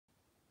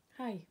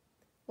Hi,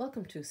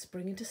 welcome to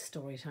Spring into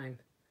Storytime.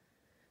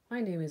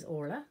 My name is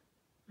Orla.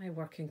 I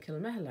work in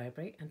Kilmihil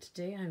Library and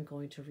today I'm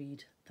going to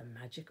read The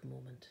Magic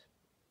Moment.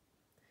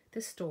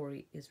 This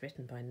story is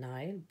written by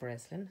Niall,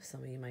 Breslin,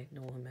 some of you might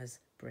know him as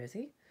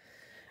Brezzy,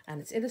 and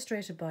it's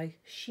illustrated by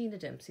Sheena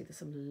Dempsey. There's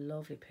some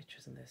lovely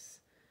pictures in this,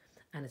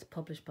 and it's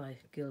published by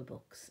Gill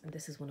books, and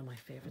this is one of my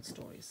favourite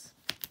stories.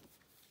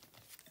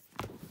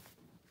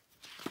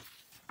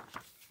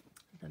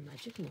 The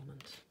Magic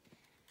Moment.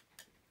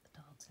 The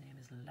dog's name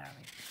is Larry.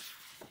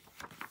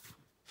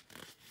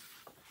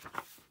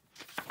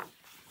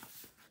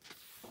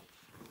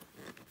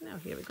 Now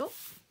here we go.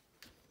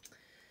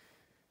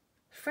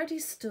 Freddie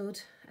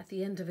stood at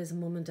the end of his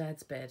mum and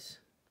dad's bed,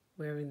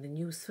 wearing the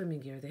new swimming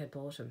gear they had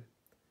bought him.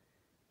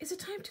 "Is it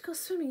time to go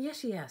swimming yet?"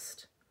 he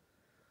asked.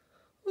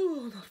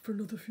 "Oh, not for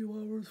another few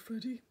hours,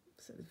 Freddie,"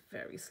 said his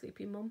very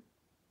sleepy mum.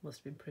 Must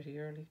have been pretty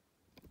early.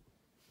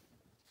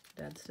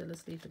 Dad's still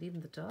asleep, and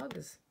even the dog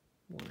is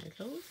one eye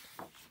closed.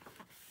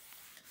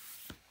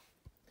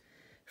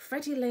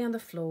 Freddie lay on the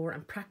floor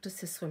and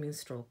practiced his swimming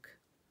stroke.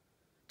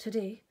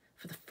 Today,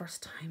 for the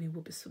first time, he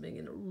would be swimming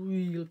in a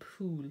real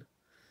pool.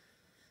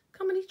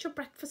 "Come and eat your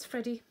breakfast,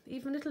 Freddie.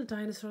 Even little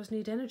dinosaurs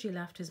need energy,"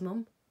 laughed his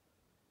mum.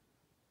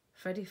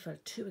 Freddie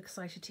felt too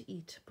excited to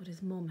eat, but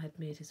his mum had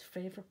made his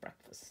favourite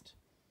breakfast.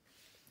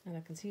 And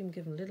I can see him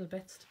giving little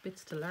bits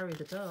to Larry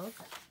the dog.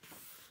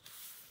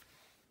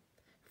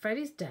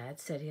 Freddie's dad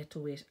said he had to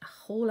wait a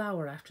whole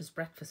hour after his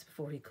breakfast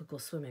before he could go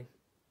swimming.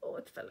 Oh,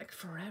 it felt like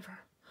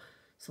forever.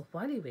 So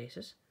while he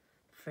waited,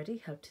 Freddie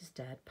helped his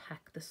dad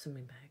pack the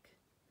swimming bag.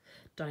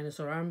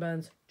 Dinosaur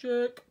armbands,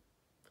 check.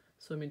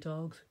 Swimming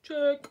togs,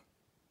 check.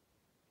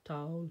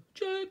 Towel,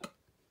 check.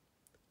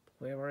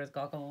 Where were his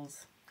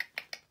goggles?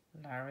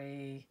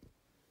 Larry.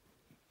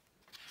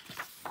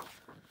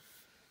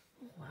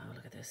 Oh, wow,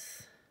 look at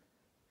this.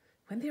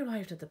 When they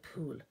arrived at the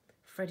pool,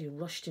 Freddie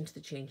rushed into the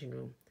changing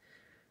room.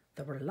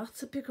 There were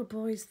lots of bigger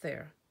boys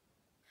there.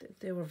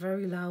 They were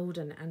very loud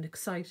and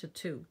excited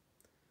too.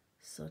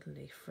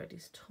 Suddenly,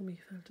 Freddie's tummy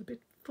felt a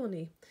bit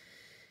funny.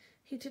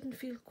 He didn't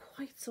feel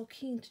quite so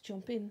keen to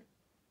jump in.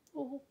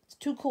 "Oh, it's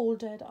too cold,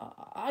 Dad.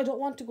 I don't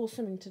want to go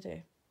swimming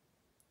today."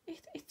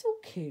 It's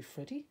okay,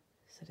 Freddie,"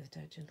 said his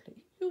dad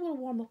gently. "You will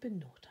warm up in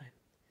no time."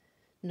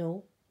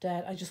 "No,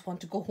 Dad, I just want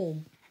to go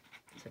home,"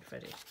 said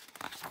Freddie.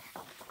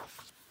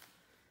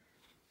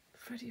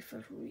 Freddie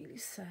felt really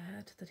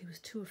sad that he was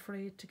too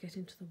afraid to get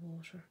into the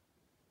water.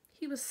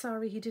 He was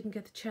sorry he didn't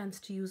get the chance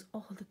to use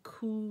all the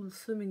cool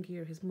swimming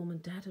gear his mum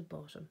and dad had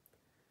bought him.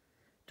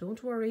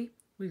 "Don't worry,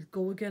 we'll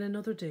go again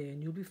another day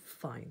and you'll be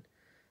fine.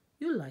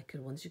 You'll like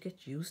it once you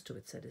get used to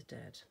it," said his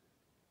dad.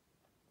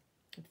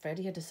 And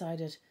Freddie had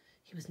decided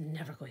he was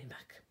never going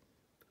back.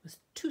 It was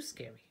too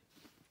scary.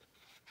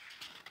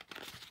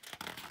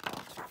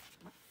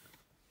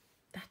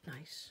 That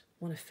night,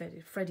 one of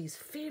Freddie's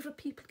favourite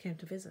people came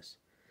to visit.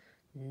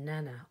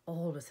 Nana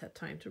always had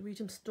time to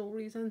read him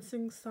stories and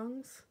sing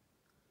songs.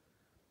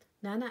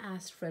 Nana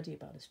asked Freddie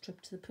about his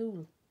trip to the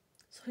pool,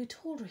 so he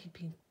told her he'd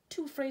been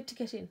too afraid to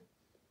get in.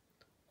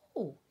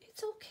 "Oh,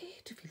 it's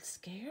okay to feel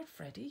scared,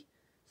 Freddie,"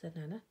 said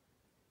Nana.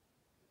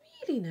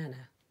 "Really,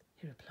 Nana?"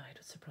 he replied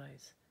with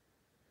surprise.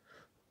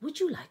 "Would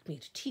you like me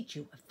to teach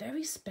you a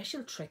very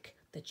special trick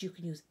that you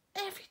can use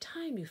every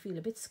time you feel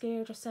a bit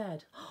scared or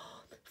sad?"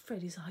 Oh,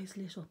 Freddie's eyes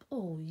lit up.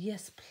 "Oh,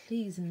 yes,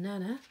 please,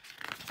 Nana."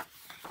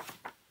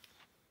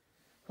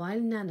 While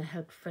Nana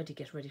helped Freddie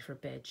get ready for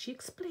bed, she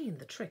explained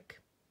the trick.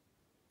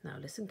 Now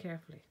listen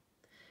carefully.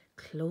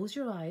 Close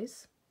your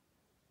eyes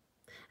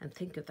and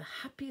think of the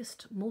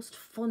happiest, most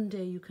fun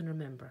day you can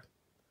remember.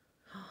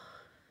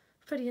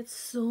 Freddie had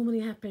so many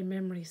happy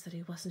memories that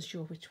he wasn't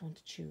sure which one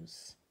to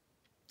choose.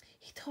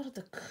 He thought of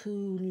the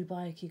cool new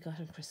bike he got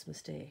on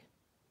Christmas Day,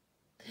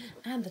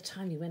 and the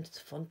time he went to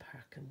the fun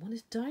park and won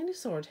his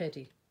dinosaur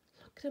teddy.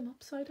 Look at him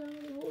upside down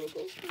on the roller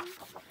coaster.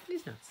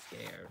 He's not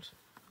scared.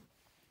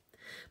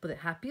 But the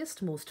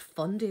happiest, most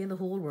fun day in the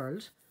whole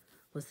world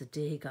was the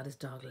day he got his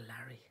dog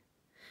Larry.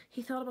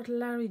 He thought about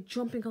Larry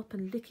jumping up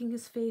and licking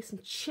his face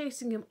and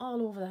chasing him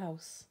all over the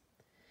house.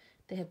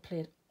 They had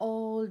played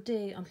all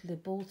day until they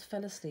both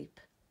fell asleep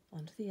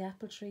under the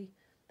apple tree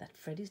that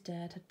Freddie's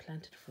dad had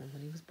planted for him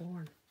when he was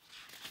born.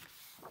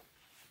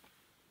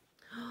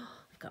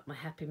 "Oh, I got my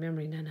happy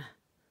memory, Nana,"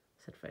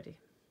 said Freddie.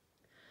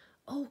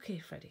 "Okay,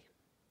 Freddie.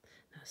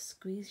 Now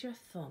squeeze your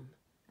thumb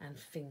and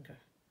finger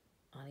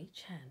on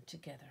each hand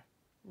together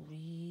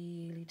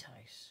really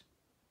tight.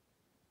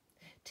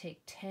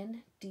 Take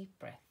 10 deep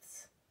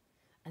breaths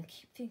and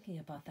keep thinking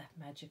about that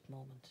magic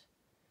moment.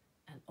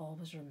 And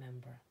always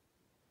remember,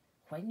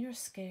 when you're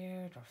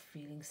scared or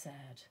feeling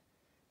sad,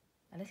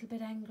 a little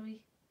bit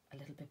angry, a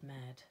little bit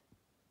mad,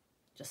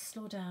 just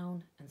slow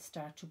down and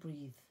start to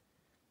breathe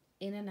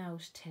in and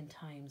out 10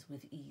 times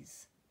with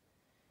ease.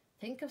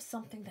 Think of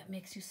something that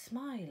makes you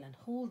smile and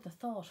hold the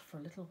thought for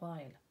a little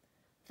while.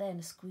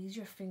 Then squeeze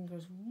your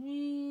fingers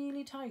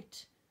really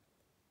tight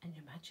and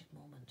your magic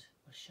moment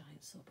will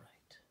shine so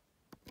bright."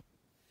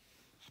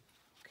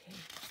 Okay,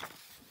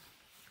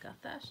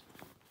 got that?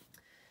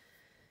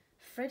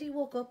 Freddie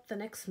woke up the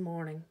next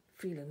morning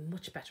feeling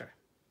much better.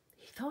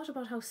 He thought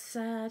about how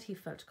sad he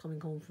felt coming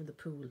home from the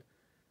pool,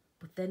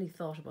 but then he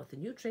thought about the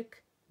new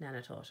trick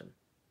Nana taught him.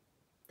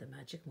 The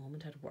magic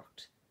moment had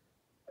worked.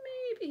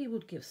 Maybe he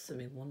would give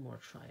swimming one more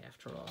try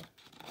after all.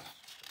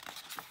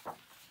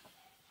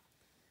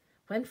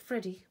 When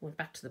Freddie went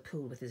back to the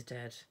pool with his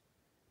dad,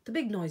 the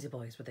big noisy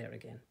boys were there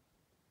again.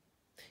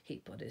 He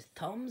put his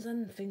thumbs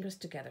and fingers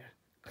together,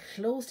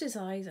 closed his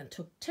eyes and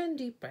took 10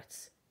 deep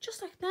breaths,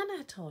 just like Nana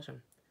had taught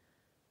him.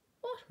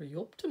 "What are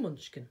you up to,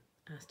 Munchkin?"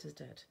 asked his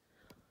dad.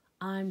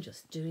 "I'm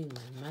just doing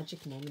my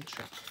magic moment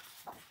trick."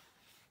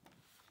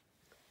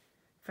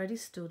 Freddie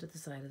stood at the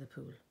side of the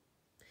pool.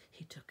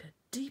 He took a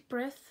deep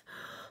breath,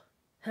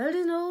 held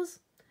his nose,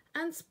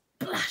 and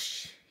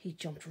splash! He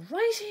jumped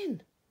right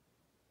in.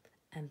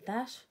 And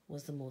that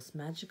was the most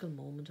magical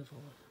moment of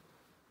all.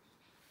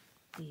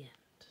 The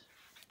end.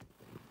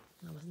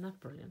 Now, wasn't that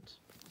brilliant?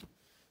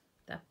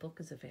 That book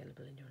is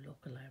available in your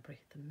local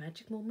library. The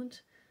Magic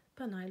Moment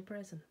by Niall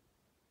Breslin.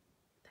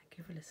 Thank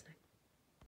you for listening.